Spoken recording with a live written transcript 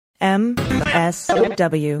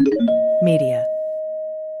MSW Media.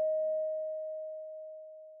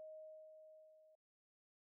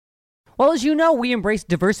 Well, as you know, we embrace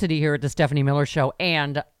diversity here at the Stephanie Miller Show,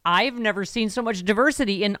 and I've never seen so much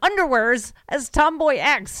diversity in underwears as Tomboy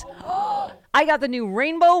X. I got the new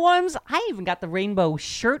rainbow ones. I even got the rainbow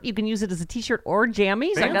shirt. You can use it as a t-shirt or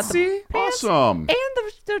jammies. Fancy? I got the pants Awesome. and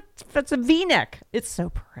it's a V-neck. It's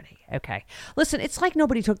so pretty. Okay. Listen, it's like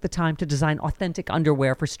nobody took the time to design authentic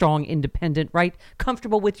underwear for strong, independent, right?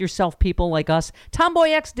 Comfortable with yourself people like us.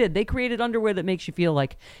 Tomboy X did. They created underwear that makes you feel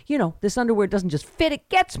like, you know, this underwear doesn't just fit, it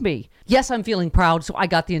gets me. Yes, I'm feeling proud, so I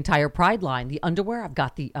got the entire Pride line. The underwear, I've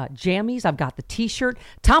got the jammies, I've got the t-shirt.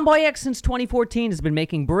 Tomboy X since 2014 has been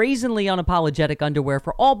making brazenly unapologetic underwear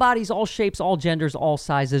for all bodies, all shapes, all genders, all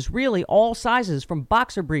sizes. Really, all sizes, from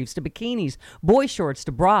boxer briefs to bikinis, boy shorts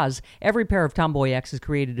to bras. Every pair of Tomboy X is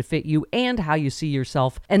created to fit you and how you see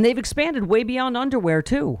yourself. And they've expanded way beyond underwear,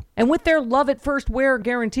 too. And with their love at first wear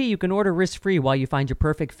guarantee, you can order risk-free while you find your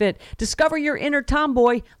perfect fit. Discover your inner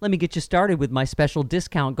tomboy. Let me get you started with my special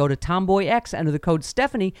discount. Go to Tomboy X, enter the code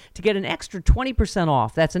Stephanie to get an extra 20%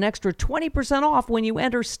 off. That's an extra 20% off when you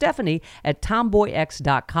enter Stephanie at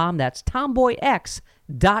tomboyx.com. That's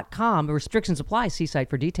tomboyx.com. Restrictions apply. See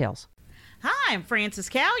site for details. Hi, I'm Frances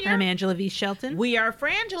Callier. I'm Angela V. Shelton. We are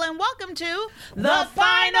Frangela, and welcome to The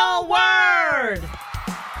Final Word.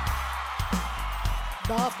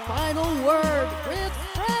 The Final Word with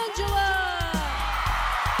Frangela.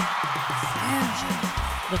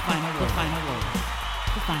 The final word. The final word.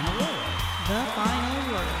 The final word. The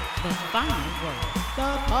final word. The final word.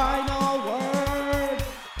 The Final Word.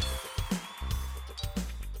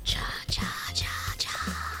 Cha cha cha cha.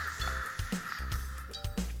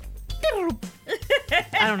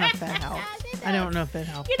 I don't know if that helps. I don't know if that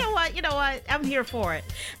helps. You know what? I'm here for it.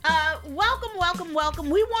 Welcome.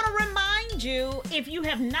 We want to remind you, if you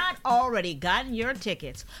have not already gotten your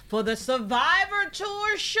tickets for the Survivor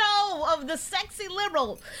Tour show of the Sexy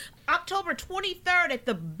Liberal, October 23rd at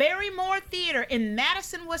the Barrymore Theater in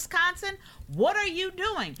Madison, Wisconsin, what are you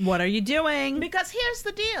doing? What are you doing? Because here's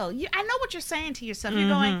the deal. I know what you're saying to yourself. You're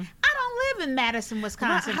going, I don't live in Madison,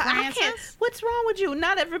 Wisconsin, Frances. What's wrong with you?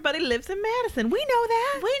 Not everybody lives in Madison. We know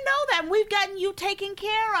that. We know that. We've gotten you taken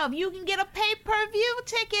care of. You can get a pay-per-view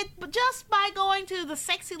ticket just by going to the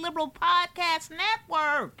Sexy Liberal Podcast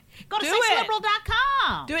Network. Go to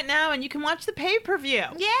sexyliberal.com. Do it now, and you can watch the pay-per-view.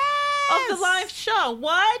 Yes. Of the live show.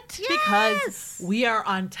 What? Yes. Because we are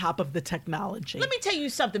on top of the technology. Let me tell you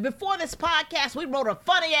something. Before this podcast, we wrote a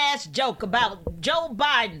funny-ass joke about Joe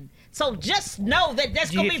Biden. So just know that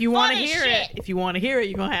that's going to be funny shit. If you want to hear it,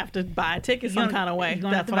 you're going to have to buy a ticket some kind of way.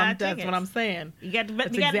 That's what I'm saying. That's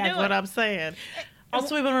exactly what I'm saying.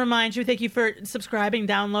 Also, we want to remind you, thank you for subscribing,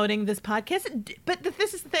 downloading this podcast. But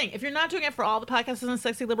this is the thing. If you're not doing it for all the podcasts on the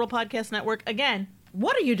Sexy Liberal Podcast Network, again,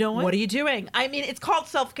 what are you doing? What are you doing? I mean, it's called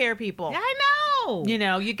self-care, people. I know. You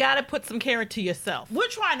know, you got to put some care into yourself. We're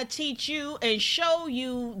trying to teach you and show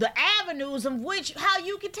you the avenues of how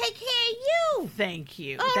you can take care of you. Thank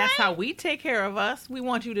you. All That's right. how we take care of us. We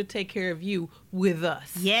want you to take care of you with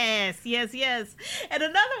us. Yes. And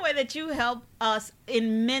another way that you help us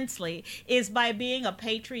immensely is by being a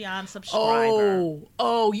Patreon subscriber.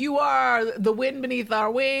 Oh, you are the wind beneath our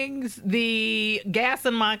wings, the gas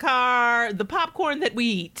in my car, the popcorn that we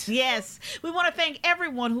eat. Yes. We want to thank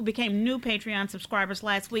everyone who became new Patreon subscribers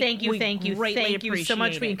last week. Thank you Greatly so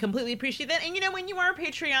much. appreciate We it. completely appreciate that. And you know, when you are a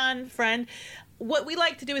Patreon friend, what we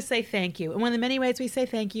like to do is say thank you. And one of the many ways we say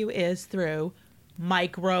thank you is through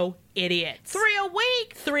Micro Idiots. 3 a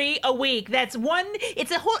week. 3 a week. That's one.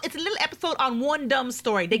 It's a little episode on one dumb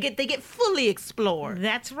story. They get fully explored.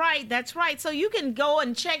 That's right. So you can go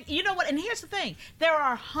and check. You know what? And here's the thing. There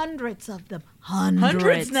are hundreds of them.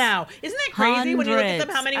 Hundreds now. Isn't that crazy when you look at them,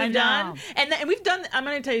 how many we've done? know. And we've done, I'm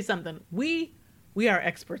going to tell you something. We are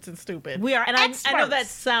experts in stupid. We are experts. I know that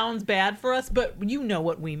experts. sounds bad for us, but you know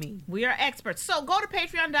what we mean. We are experts. So go to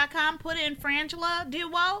patreon.com, put in Frangela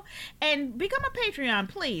Duo, and become a Patreon,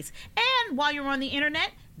 please. And while you're on the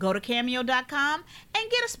internet, go to cameo.com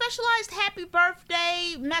and get a specialized happy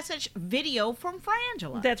birthday message video from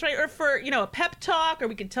Frangela. That's right. Or for, a pep talk, or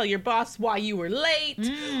we could tell your boss why you were late,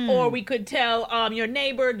 or we could tell your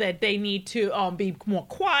neighbor that they need to be more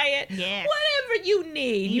quiet. Yes. Whatever you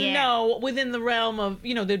need, within the realm of,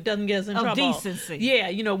 that doesn't get us in trouble. Decency.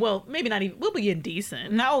 Yeah, well, maybe not even, we'll be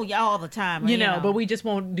indecent. No, all the time. But we just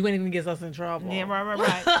won't do anything that gets us in trouble. Yeah,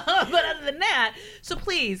 right. But other than that, So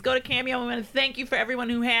please go to Cameo. I want to thank you for everyone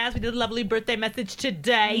who has. We did a lovely birthday message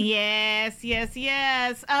today. Yes.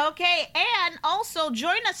 Okay, and also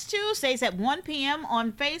join us Tuesdays at 1 p.m.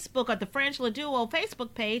 on Facebook at the Frangela Duo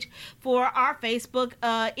Facebook page for our Facebook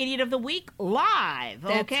Idiot of the Week live.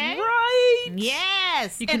 Okay, That's right.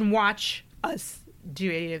 Yes, You can watch us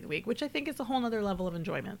do Idiot of the Week, which I think is a whole other level of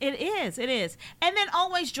enjoyment. It is. And then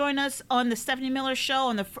always join us on the Stephanie Miller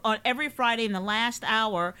Show on every Friday in the last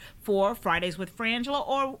hour for Fridays with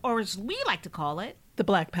Frangela, or as we like to call it, The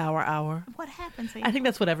Black Power Hour. what happens? I think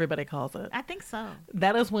that's what everybody calls it. I think so.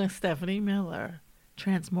 That is when Stephanie Miller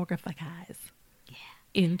transmogrifies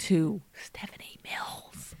into Stephanie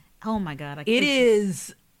Mills. Oh my God. It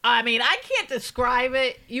is. I mean, I can't describe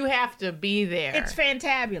it. You have to be there. It's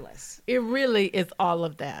fantabulous. It really is all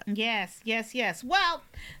of that. Yes. Well,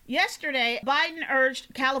 yesterday, Biden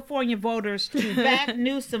urged California voters to back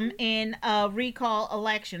Newsom in a recall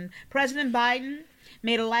election. President Biden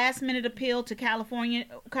made a last-minute appeal to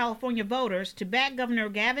California voters to back Governor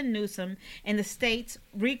Gavin Newsom in the state's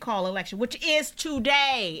recall election, which is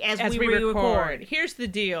today as we record. Here's the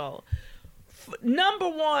deal. Number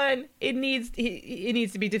one, it needs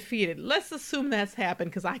to be defeated. Let's assume that's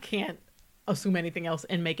happened, because I can't assume anything else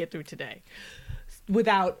and make it through today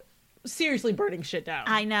without seriously burning shit down.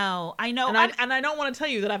 I know. And I don't want to tell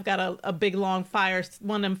you that I've got a big long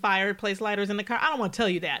one of them fireplace lighters in the car. I don't want to tell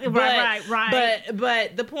you that. Right.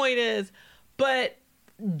 But the point is,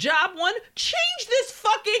 job one, change this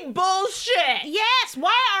fucking bullshit. Yes.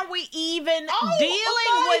 Why are we even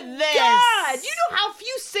dealing with this? God, you know how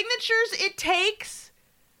few signatures it takes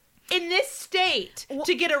in this state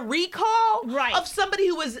to get a recall Right. of somebody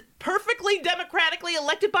who was perfectly democratically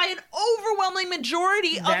elected by an overwhelming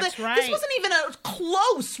majority of That's the. right. This wasn't even a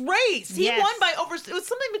close race. He Yes. won by it was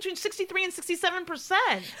something between 63 and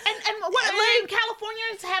 67%. And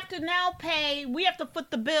Californians have to now pay. We have to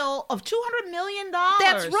foot the bill of $200 million.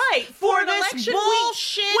 That's right. for this election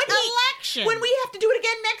bullshit election. When we have to do it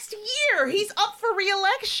again next year, he's up for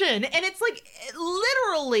re-election, and it's like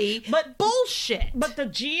literally, bullshit. But the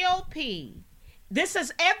GOP, this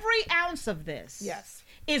is every ounce of this. Yes.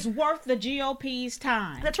 Is worth the GOP's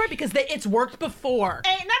time. That's right, because it's worked before. And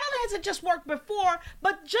not only has it just worked before,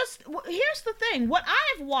 but here's the thing. What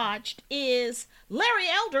I've watched is Larry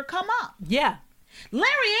Elder come up. Yeah. Larry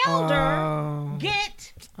Elder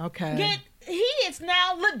he is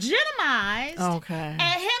now legitimized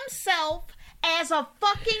himself as a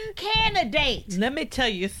fucking candidate. Let me tell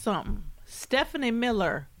you something. Stephanie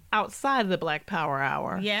Miller, outside of the Black Power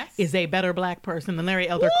Hour, is a better black person than Larry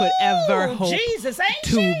Elder could ever hope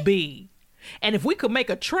to be. And if we could make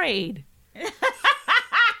a trade,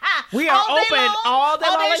 we are open all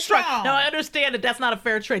day strong. Now, I understand that that's not a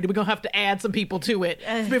fair trade. We're going to have to add some people to it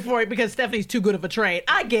because Stephanie's too good of a trade.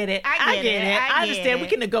 I get it. I get it. I understand. We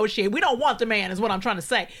can negotiate. We don't want the man, is what I'm trying to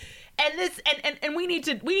say. And this, and we need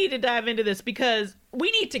to dive into this, because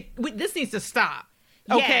this needs to stop.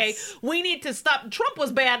 Okay, yes. We need to stop. Trump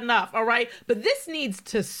was bad enough, all right? But this needs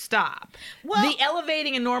to stop. Well, the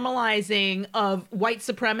elevating and normalizing of white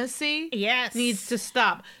supremacy needs to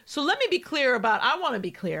stop. So let me be clear I want to be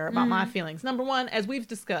clear about my feelings. Number one, as we've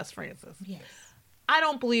discussed, Frances, I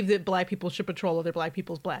don't believe that black people should patrol other black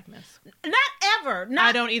people's blackness. Not ever.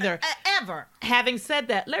 I don't either. Ever. Having said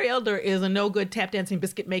that, Larry Elder is a no-good tap-dancing,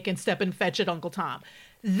 biscuit-making, step-and-fetch-it Uncle Tom.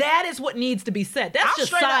 That is what needs to be said. That's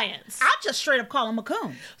just science. I'll just straight up call him a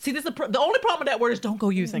coon. See, this is the only problem with that word is don't go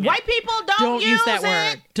using it. White people don't use that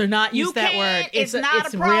word. Do not use that word. It's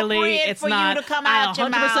not appropriate for you to come out your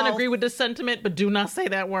mouth. I 100% agree with this sentiment, but do not say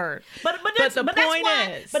that word. But that's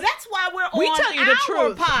why we're on tell you the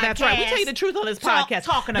truth. Podcast. That's right. We tell you the truth on this podcast.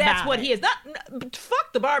 Talking about that's what he is.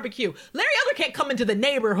 Fuck the barbecue. Larry Elder can't come into the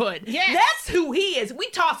neighborhood. Yes. That's who he is.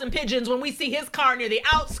 We tossing pigeons when we see his car near the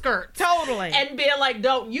outskirts. Totally. And be like,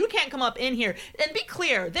 no, you can't come up in here. And be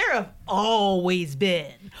clear, there have always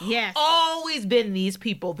been these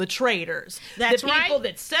people, the traitors. That's the right. people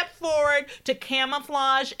that step forward to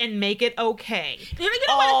camouflage and make it okay. You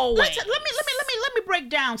know always. What? Let me break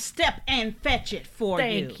down step and fetch it for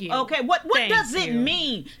you. Thank you. Okay, what does it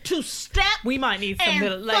mean to step? We might need some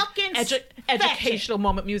little educational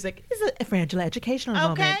moment music. This is a Frangela educational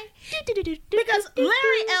moment. Okay. Because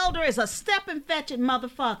Larry Elder is a step and fetch it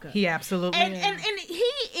motherfucker. He absolutely is. And he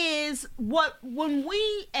is when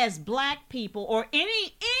we as black people or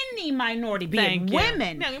any minority, be it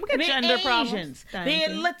women, be it Asians, be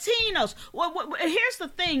it Latinos. Here's the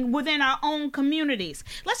thing within our own communities.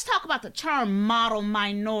 Let's talk about the term model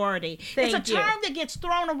minority. It's a term that gets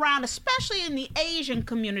thrown around, especially in the Asian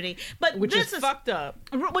community. But which is fucked up.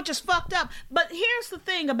 Which is fucked up. But here's the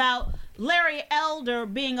thing about Larry Elder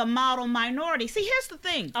being a model minority. See, here's the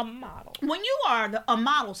thing. A model. When you are a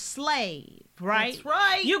model slave, right? That's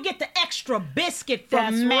right. You get the extra biscuit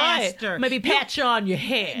from master. Right. Maybe pat you on your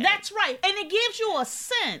head. That's right. And it gives you a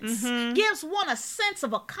sense, gives one a sense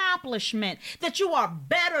of accomplishment, that you are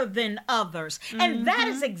better than others. And that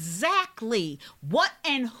is exactly what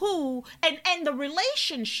and who and the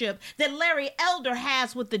relationship that Larry Elder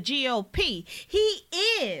has with the GOP. He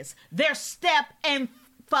is their step and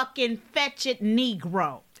fucking fetch it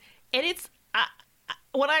Negro. And it's,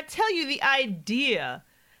 when I tell you the idea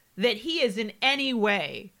that he is in any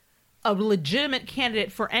way a legitimate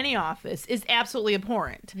candidate for any office is absolutely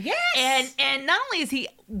abhorrent. Yes. And not only is he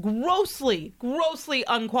grossly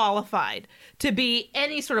unqualified to be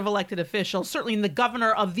any sort of elected official, certainly the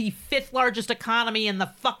governor of the 5th largest economy in the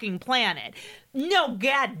fucking planet. No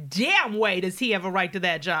goddamn way does he have a right to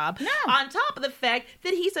that job. No. On top of the fact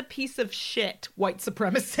that he's a piece of shit white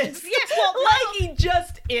supremacist. Yes, well, he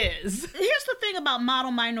just is. Here's the thing about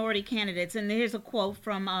model minority candidates, and here's a quote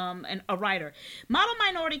from a writer. Model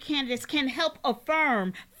minority candidates can help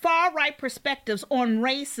affirm far-right perspectives on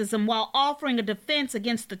racism while offering a defense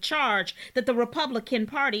against the charge that the Republican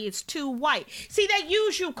Party is too white. See, they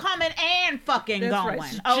use you coming and fucking That's going.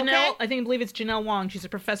 Right. Okay? Janelle, I believe it's Janelle Wong. She's a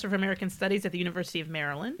professor of American Studies at the University of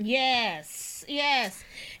Maryland. Yes.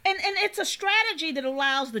 And it's a strategy that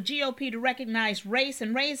allows the GOP to recognize race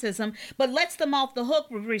and racism, but lets them off the hook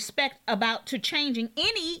with respect to changing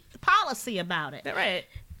any policy about it. That's right.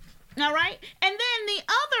 All right. And then the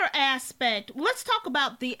other aspect, let's talk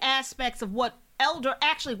about the aspects of what Elder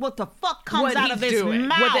actually, what the fuck comes out of his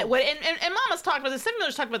mouth. And Mama's talked about this. Sam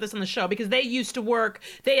Miller's talked about this on the show because they used to work.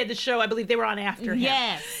 They had the show, I believe they were on after him.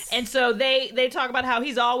 Yes. And so they talk about how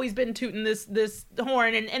he's always been tooting this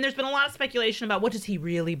horn. And there's been a lot of speculation about what does he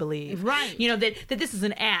really believe. Right. You know, that this is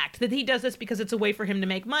an act, that he does this because it's a way for him to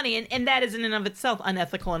make money. And that is in and of itself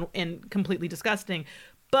unethical and completely disgusting.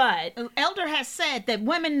 But Elder has said that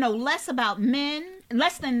women know less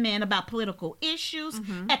than men about political issues,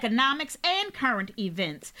 economics, and current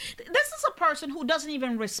events. This is a person who doesn't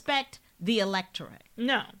even respect the electorate.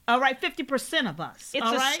 No. All right, 50% of us. It's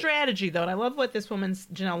a strategy, though, and I love what this woman,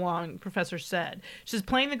 Janelle Wong, professor, said. She says,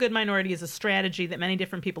 playing the good minority is a strategy that many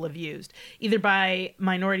different people have used, either by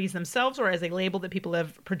minorities themselves or as a label that people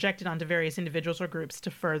have projected onto various individuals or groups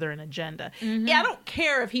to further an agenda. Yeah, I don't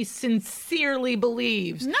care if he sincerely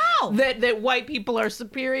believes that white people are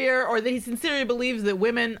superior or that he sincerely believes that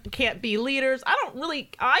women can't be leaders.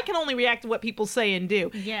 I can only react to what people say and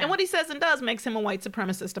do. Yeah. And what he says and does makes him a white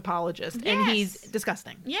supremacist apologist. Yes. And he's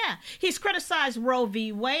disgusting. Yeah. He's criticized Roe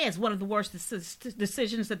v. Wade as one of the worst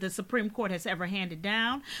decisions that the Supreme Court has ever handed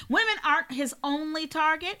down. Women aren't his only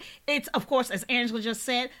target. It's, of course, as Angela just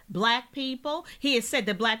said, black people. He has said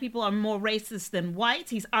that black people are more racist than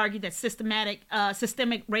whites. He's argued that systemic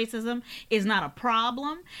racism is not a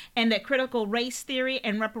problem and that critical race theory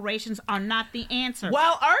and reparations are not the answer.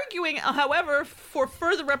 While arguing, however, for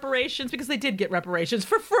further reparations, because they did get reparations,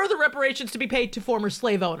 for further reparations to be paid to former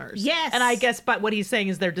slave owners. Yes. And I guess but what he's saying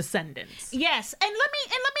is their descendants. Yes. And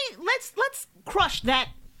let's crush that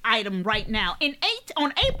item right now.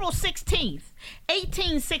 On April 16th,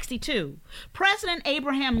 1862, President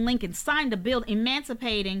Abraham Lincoln signed a bill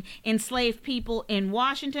emancipating enslaved people in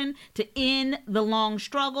Washington to end the long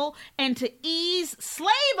struggle and to ease slave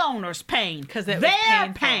owners' pain. Because it was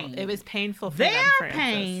painful. It was painful for them, Francis.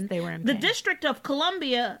 Pain. They were in pain. The District of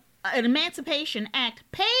Columbia Emancipation Act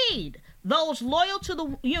paid those loyal to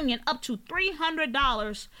the Union up to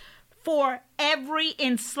 $300 for every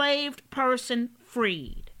enslaved person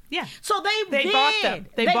freed. Yeah. So they bought them.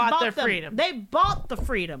 They bought their freedom. They bought the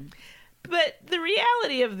freedom. But the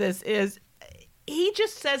reality of this is he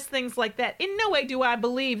just says things like that. In no way do I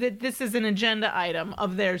believe that this is an agenda item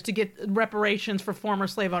of theirs to get reparations for former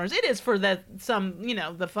slave owners. It is for the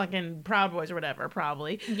fucking Proud Boys or whatever,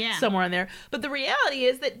 probably. Yeah. Somewhere in there. But the reality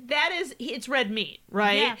is that it's red meat,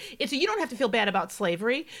 right? Yeah. You don't have to feel bad about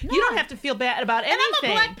slavery. No. You don't have to feel bad about anything.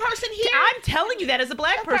 And I'm a black person here. I'm telling you that as a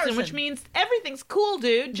black person, which means everything's cool,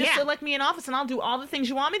 dude. Just elect me in office and I'll do all the things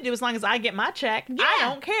you want me to do as long as I get my check. Yeah. I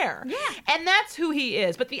don't care. Yeah. And that's who he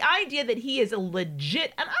is. But the idea that he is a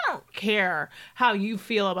legit, and I don't care how you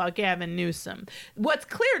feel about Gavin Newsom. What's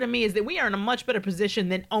clear to me is that we are in a much better position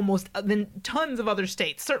than tons of other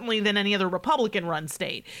states, certainly than any other Republican-run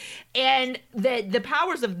state. And that the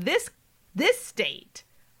powers of this state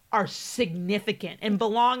are significant and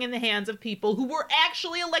belong in the hands of people who were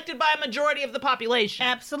actually elected by a majority of the population.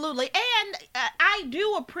 Absolutely. And I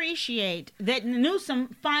do appreciate that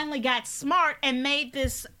Newsom finally got smart and made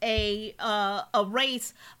this a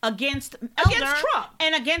race against Trump.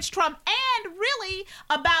 And against Trump, and really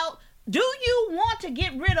about, do you want to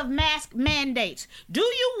get rid of mask mandates? Do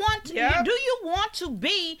you want to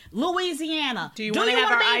be Louisiana? Do you want to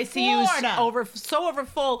have our ICUs so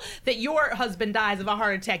overfull that your husband dies of a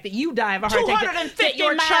heart attack, that you die of a heart attack, 250 that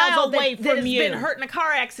your miles child away that from has you been hurt in a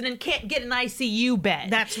car accident can't get an ICU bed?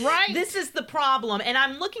 That's right. This is the problem. And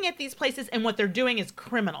I'm looking at these places, and what they're doing is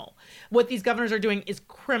criminal. What these governors are doing is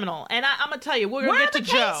criminal. And I'm going to tell you, we're going to get to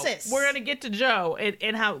Joe. We're going to get to Joe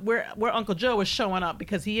and how where Uncle Joe is showing up,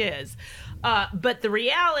 because he is. But the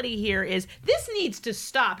reality here is this needs to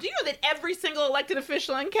stop. Do you know that every single elected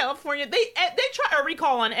official in California, they try a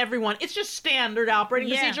recall on everyone? It's just standard operating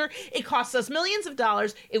procedure. It costs us millions of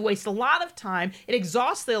dollars. It wastes a lot of time. It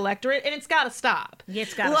exhausts the electorate, and it's got to stop.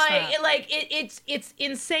 It's got to stop. It's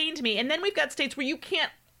insane to me. And then we've got states where you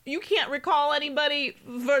can't recall anybody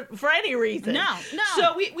for any reason. No.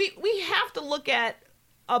 So we have to look at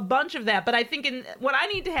a bunch of that, but I think what I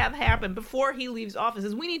need to have happen before he leaves office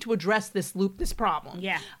is we need to address this problem.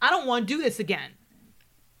 Yeah. I don't want to do this again.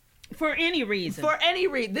 For any reason.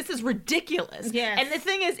 This is ridiculous. Yes. And the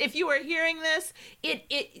thing is, if you are hearing this,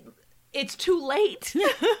 it's too late,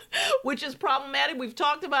 which is problematic. We've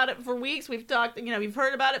talked about it for weeks. We've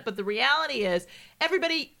heard about it, but the reality is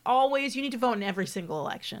you need to vote in every single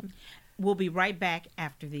election. We'll be right back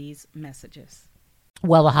after these messages.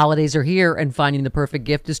 Well, the holidays are here, and finding the perfect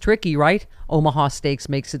gift is tricky, right? Omaha Steaks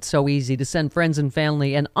makes it so easy to send friends and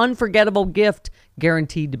family an unforgettable gift,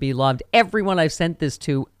 guaranteed to be loved. Everyone I've sent this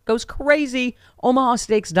to goes crazy.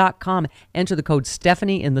 OmahaSteaks.com. Enter the code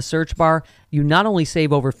Stephanie in the search bar. You not only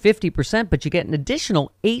save over 50%, but you get an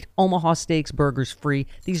additional 8 Omaha Steaks burgers free.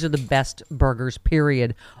 These are the best burgers,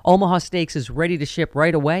 period. Omaha Steaks is ready to ship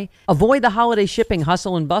right away. Avoid the holiday shipping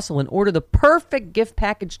hustle and bustle and order the perfect gift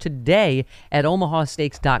package today at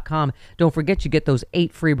OmahaSteaks.com. Don't forget, you get those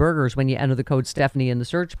 8 free burgers when you enter the code Stephanie in the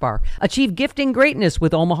search bar. Achieve gifting greatness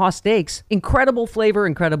with Omaha Steaks. Incredible flavor,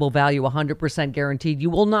 incredible value, 100% guaranteed. You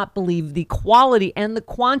will not believe the quality and the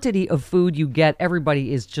quantity of food you get.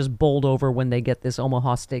 Everybody is just bowled over when they get this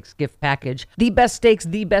Omaha Steaks gift package. The best steaks,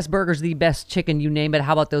 the best burgers, the best chicken, you name it.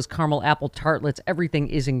 How about those caramel apple tartlets? Everything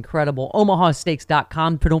is incredible.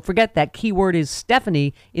 OmahaSteaks.com. But don't forget, that keyword is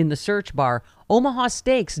Stephanie in the search bar.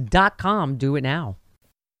 OmahaSteaks.com. Do it now.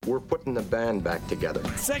 We're putting the band back together.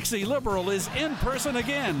 Sexy Liberal is in person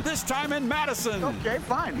again, this time in Madison. Okay,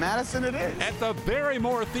 fine. Madison it is. At the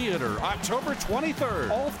Barrymore Theater, October 23rd.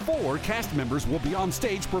 All 4 cast members will be on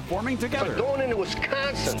stage performing together. But going into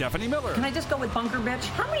Wisconsin. Stephanie Miller. Can I just go with bunker bitch?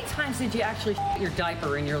 How many times did you actually your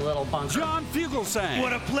diaper in your little bunker? John Fugelsang.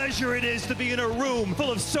 What a pleasure it is to be in a room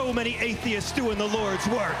full of so many atheists doing the Lord's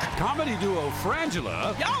work. Comedy duo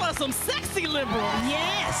Frangela. Y'all are some sexy liberals.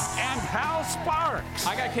 Yes. And Hal Sparks.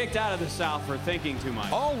 I got kicked out of the South for thinking too much.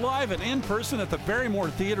 All live and in person at the Barrymore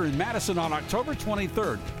Theater in Madison on October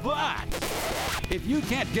 23rd. But if you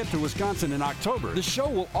can't get to Wisconsin in October, the show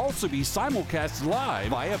will also be simulcast live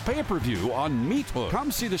via pay-per-view on Meat Hook. Come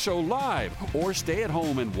see the show live or stay at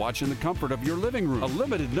home and watch in the comfort of your living room. A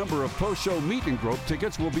limited number of post-show meet and grope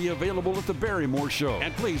tickets will be available at the Barrymore show.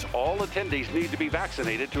 And please, all attendees need to be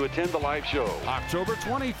vaccinated to attend the live show. October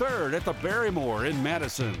 23rd at the Barrymore in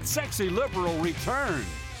Madison. Sexy Liberal returns.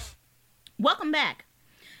 Welcome back.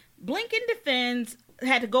 Blinken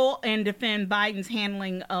had to go and defend Biden's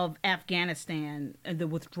handling of Afghanistan and the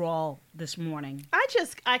withdrawal this morning.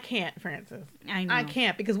 I can't, Francis. I know. I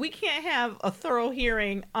can't, because we can't have a thorough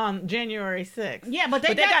hearing on January 6th. Yeah, but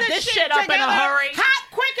they got this shit up in a hurry.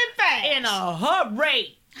 Hot, quick, and fast. In a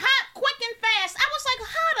hurry. Hot, quick, and fast. I was like,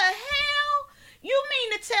 how the hell? You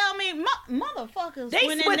mean to tell me motherfuckers they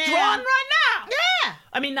went in withdrawn there? right now? Yeah.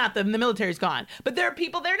 I mean, not the military's gone, but there are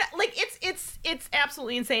people there. Like it's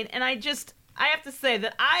absolutely insane. And I have to say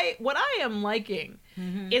that what I am liking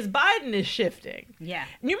is Biden is shifting. Yeah.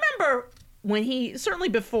 You remember when he, certainly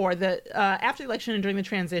before the after the election and during the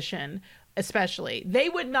transition, especially, they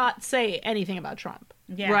would not say anything about Trump.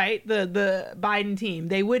 Yeah. Right? The Biden team.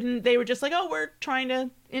 They were just like, oh, we're trying to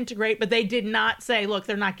integrate, but they did not say, look,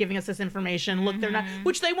 they're not giving us this information. Look, they're not,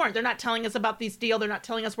 which they weren't. They're not telling us about this deal. They're not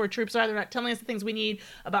telling us where troops are. They're not telling us the things we need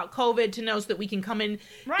about COVID to know so that we can come in.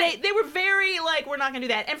 Right. They were very like, we're not going to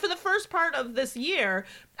do that. And for the first part of this year,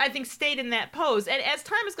 I think stayed in that pose. And as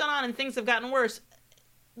time has gone on and things have gotten worse,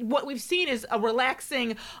 what we've seen is a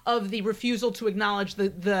relaxing of the refusal to acknowledge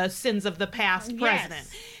the sins of the past president.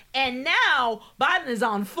 Yes. And now Biden is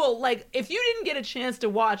on full, like, if you didn't get a chance to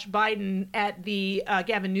watch Biden at the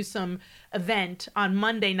Gavin Newsom event on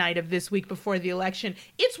Monday night of this week before the election,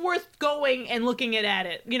 it's worth going and looking at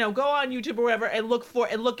it. You know, go on YouTube or wherever and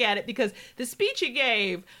look at it, because the speech he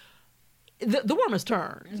gave, the worm has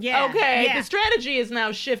turned. Yeah. Okay. Yeah. The strategy is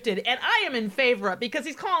now shifted, and I am in favor of it because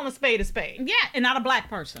he's calling a spade a spade. Yeah, and not a black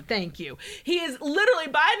person. Thank you. He is literally,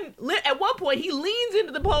 Biden, at one point, he leans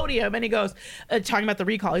into the podium and he goes, talking about the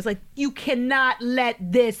recall, he's like, you cannot let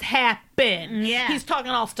this happen. Yeah. He's talking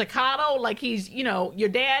all staccato, like he's, you know, your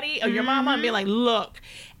daddy or your mama, and being like, look.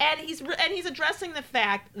 And he's addressing the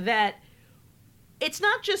fact that it's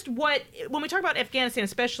not just when we talk about Afghanistan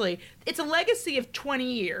especially, it's a legacy of 20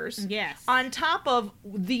 years. Yes. On top of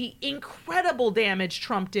the incredible damage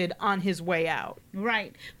Trump did on his way out.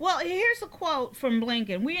 Right. Well, here's a quote from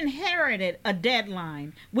Blinken. We inherited a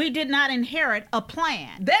deadline. We did not inherit a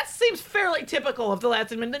plan. That seems fairly typical of the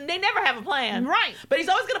last administration. They never have a plan. Right. But he's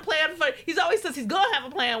always going to plan he always says he's going to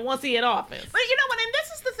have a plan once he in office. But you know what? And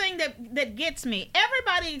this is the thing that gets me.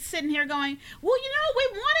 Everybody's sitting here going, well, you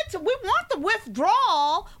know, we want the withdrawal.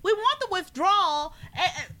 We want the withdrawal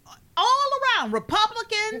all around.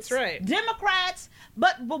 Republicans, that's right, Democrats.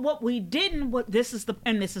 But what we didn't. This is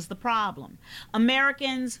the problem.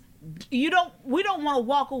 Americans, we don't want to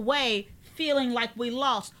walk away feeling like we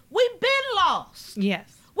lost. We've been lost.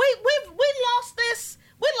 Yes. We lost this.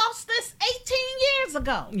 We lost this 18 years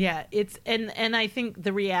ago. Yeah, it's and I think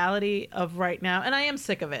the reality of right now, and I am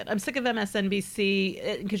sick of it. I'm sick of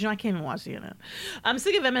MSNBC because I can't even watch CNN. I'm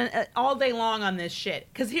sick of them all day long on this shit.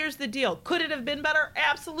 Because here's the deal: could it have been better?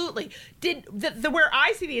 Absolutely. Where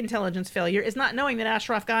I see the intelligence failure is not knowing that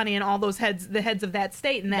Ashraf Ghani and all those the heads of that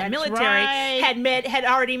state and that military had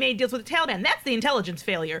already made deals with the Taliban. That's the intelligence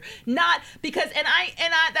failure. Not because and I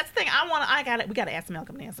that's the thing. We got to ask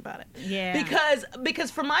Malcolm Nance about it. Yeah.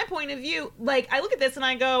 Because from my point of view, like, I look at this and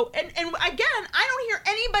I go, and again, I don't hear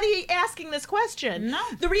anybody asking this question. No.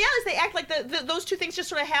 The reality is they act like those two things just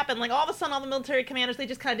sort of happened. Like, all of a sudden, all the military commanders, they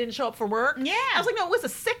just kind of didn't show up for work. Yeah. I was like, no, it was a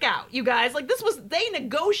sick out, you guys. Like, they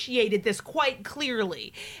negotiated this quite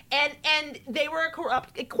clearly. And they were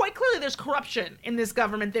corrupt. Quite clearly, there's corruption in this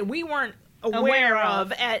government that we weren't aware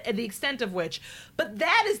of at the extent of which. But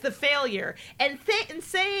that is the failure. And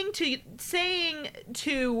saying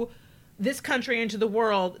to this country and to the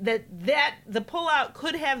world that the pullout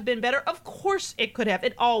could have been better. Of course it could have.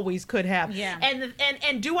 It always could have. Yeah.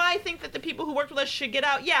 And do I think that the people who worked with us should get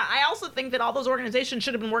out? Yeah. I also think that all those organizations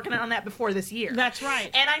should have been working on that before this year. That's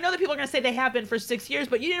right. And I know that people are going to say they have been for 6 years,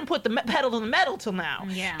 but you didn't put the pedal to the metal till now.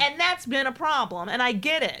 Yeah. And that's been a problem. And I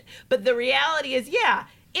get it. But the reality is, yeah,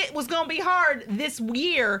 it was going to be hard this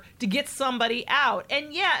year to get somebody out.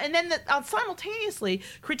 And then simultaneously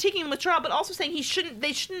critiquing withdrawal, but also saying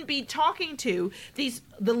they shouldn't be talking to the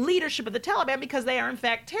leadership of the Taliban because they are in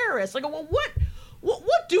fact terrorists. Like, well,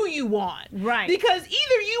 what do you want? Right. Because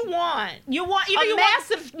either you want a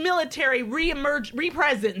massive military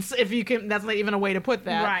re-presence, if you can, that's not even a way to put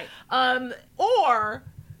that. Right. Or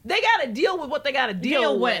they got to deal with what they got to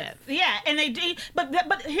deal with. Yeah, and they do.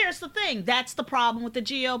 But here's the thing. That's the problem with the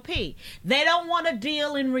GOP. They don't want to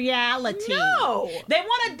deal in reality. No. They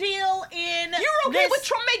want to deal in. You're okay with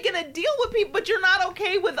Trump making a deal with people, but you're not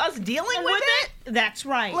okay with us dealing with it? That's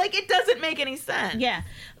right. Like, it doesn't make any sense. Yeah.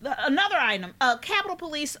 Another item. Capitol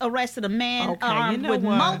Police arrested a man armed with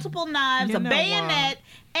multiple knives, a bayonet,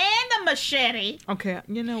 and a machete. Okay,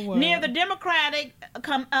 you know what? Near the Democratic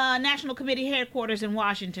National Committee headquarters in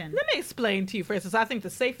Washington. Let me explain to you, Francis. I think the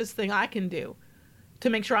safest thing I can do to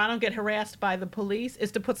make sure I don't get harassed by the police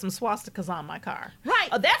is to put some swastikas on my car. Right.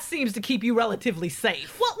 That seems to keep you relatively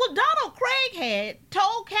safe. Well, Donald Craig had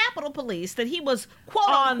told Capitol Police that he was, quote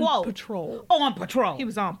unquote, on patrol. He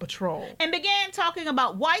was on patrol. And began talking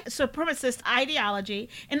about white supremacist ideology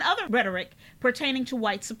and other rhetoric pertaining to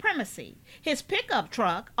white supremacy. His pickup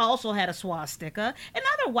truck also had a swastika and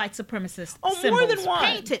other white supremacist symbols. More than one.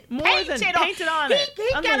 Painted on it.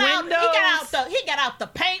 He got out the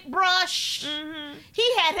paintbrush. Mm-hmm. He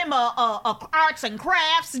had him a arts and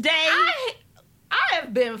crafts day. I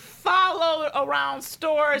have been followed around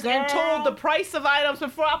stores and told the price of items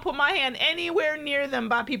before I put my hand anywhere near them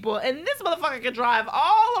by people. And this motherfucker can drive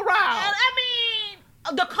all around. I mean,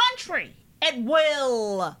 the country at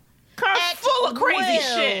will. Full of crazy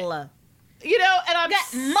shit. You know, and I've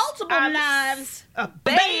got multiple knives, a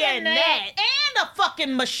bayonet, and a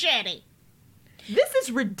fucking machete. This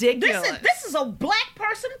is ridiculous. This is a black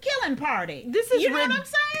person killing party. This is, you know what I'm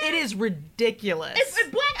saying? It is ridiculous. If a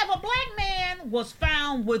black man was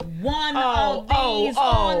found with one of these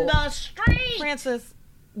on the street, Francis,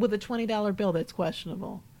 with a $20 bill that's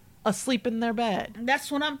questionable, asleep in their bed.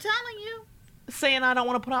 That's what I'm telling you. Saying I don't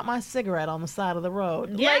want to put out my cigarette on the side of the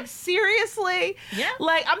road. Yeah. Like, seriously? Yeah.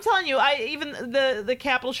 Like, I'm telling you, even the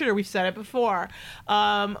Capitol shooter, we've said it before.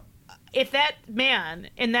 If that man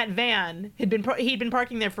in that van he'd been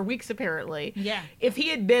parking there for weeks apparently. Yeah. If he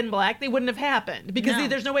had been black, they wouldn't have happened because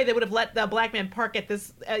there's no way they would have let the black man park at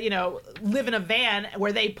this, live in a van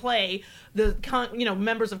where they play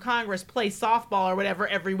members of Congress play softball or whatever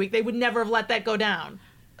every week. They would never have let that go down.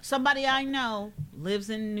 Somebody I know lives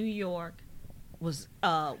in New York. Was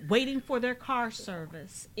waiting for their car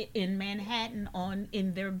service in Manhattan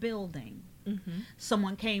in their building. Mm-hmm.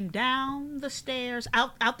 Someone came down the stairs,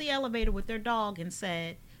 out the elevator with their dog and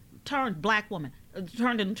said, turned to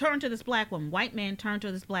this black woman. White man turned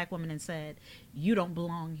to this black woman and said, "You don't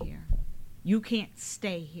belong here. You can't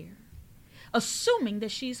stay here." Assuming that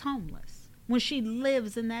she's homeless when she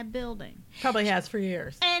lives in that building. Probably has for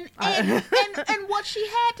years. And what she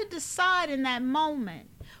had to decide in that moment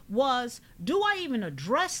was, do I even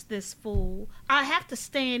address this fool? I have to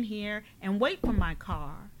stand here and wait for my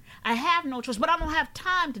car. I have no choice, but I don't have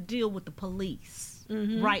time to deal with the police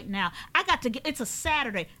right now. It's a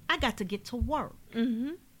Saturday. I got to get to work.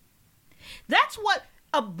 Mm-hmm. That's what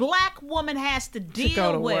a black woman has to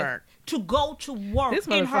deal with to go to work. This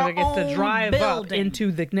in her motherfucker gets own to drive building. up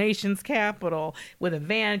into the nation's capital with a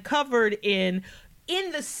van covered in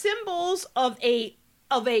the symbols of a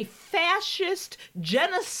fascist,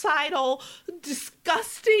 genocidal,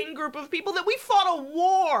 disgusting group of people that we fought a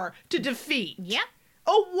war to defeat. Yep.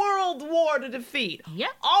 A world war to defeat. Yep.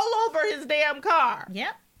 All over his damn car.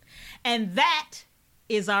 Yep. And that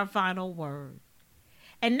is our final word.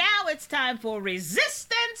 And now it's time for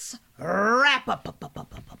Resistance Wrap Up.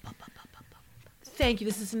 Thank you.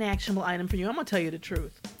 This is an actionable item for you. I'm going to tell you the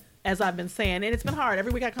truth. As I've been saying, and it's been hard.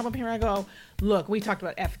 Every week I come up here and I go, look, we talked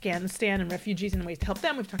about Afghanistan and refugees and ways to help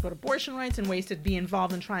them. We've talked about abortion rights and ways to be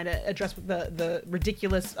involved in trying to address the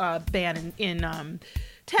ridiculous ban in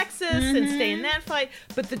Texas and stay in that fight.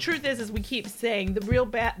 But the truth is we keep saying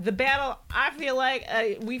the battle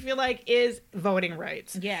we feel like is voting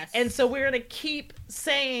rights. Yes. And so we're going to keep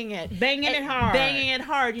saying it. Banging it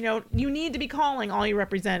hard. You know, you need to be calling all your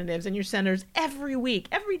representatives and your senators every week,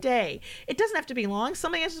 every day. It doesn't have to be long.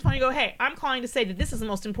 Somebody else just want to go, hey, I'm calling to say that this is the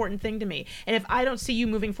most important thing to me. And if I don't see you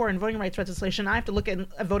moving forward in voting rights legislation, I have to look at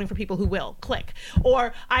voting for people who will. Click.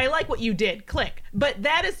 Or I like what you did. Click. But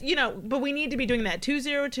that is, but we need to be doing that.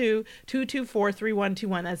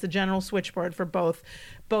 202-224-3121 as the general switchboard for both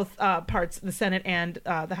parts, the Senate and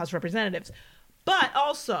the House of Representatives. But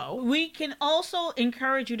also, we can also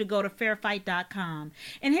encourage you to go to fairfight.com.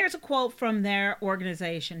 And here's a quote from their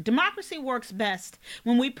organization. Democracy works best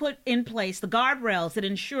when we put in place the guardrails that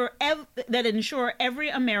ensure every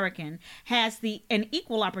American has an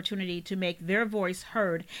equal opportunity to make their voice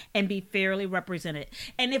heard and be fairly represented.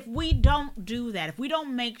 And if we don't do that, if we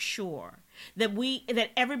don't make sure that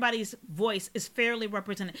everybody's voice is fairly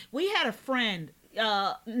represented. We had a friend,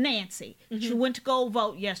 Nancy. Mm-hmm. She went to go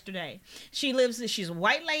vote yesterday. She's a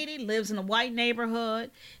white lady, lives in a white neighborhood.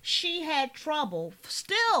 She had trouble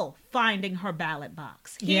still finding her ballot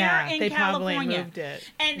box here in they California. Probably moved it.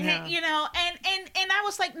 And and I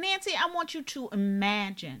was like, Nancy, I want you to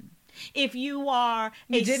imagine if you are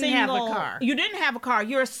you didn't have a car,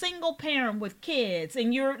 you're a single parent with kids,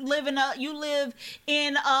 and you live in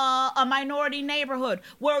a minority neighborhood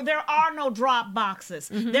where there are no drop boxes,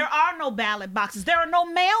 there are no ballot boxes, there are no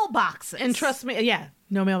mailboxes. And trust me,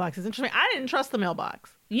 no mailboxes. And trust me, I didn't trust the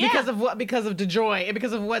mailbox. Yeah. Because of DeJoy and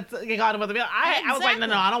because of what's going on with the mail. I was like,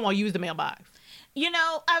 no, I don't want to use the mailbox.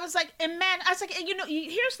 I was like,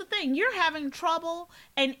 here's the thing. You're having trouble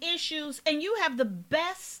and issues, and you have the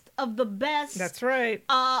best of the best. That's right.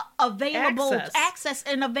 Available access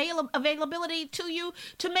and availability to you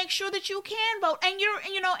to make sure that you can vote. And you're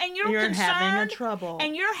concerned,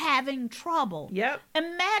 you're having trouble. Yep.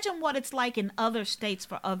 Imagine what it's like in other states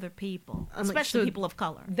for other people, especially people of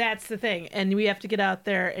color. That's the thing. And we have to get out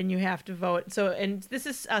there and you have to vote. So, and this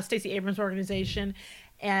is Stacey Abrams' organization.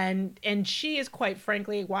 And she is, quite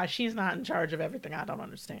frankly, why she's not in charge of everything, I don't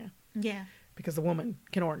understand. Yeah. because the woman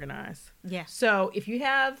can organize. Yeah. So if you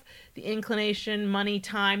have the inclination, money,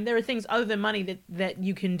 time, there are things other than money that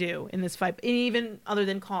you can do in this fight, even other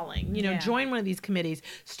than calling. Join one of these committees.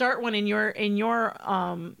 Start one in your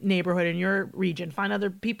neighborhood, in your region. Find other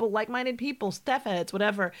people, like-minded people, step heads,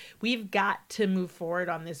 whatever. We've got to move forward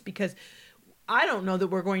on this because I don't know that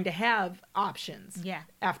we're going to have options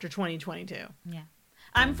after 2022. Yeah.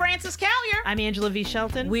 I'm Frances Callier. I'm Angela V.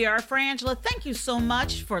 Shelton. We are Frangela. Thank you so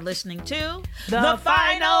much for listening to The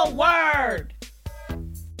Final Word.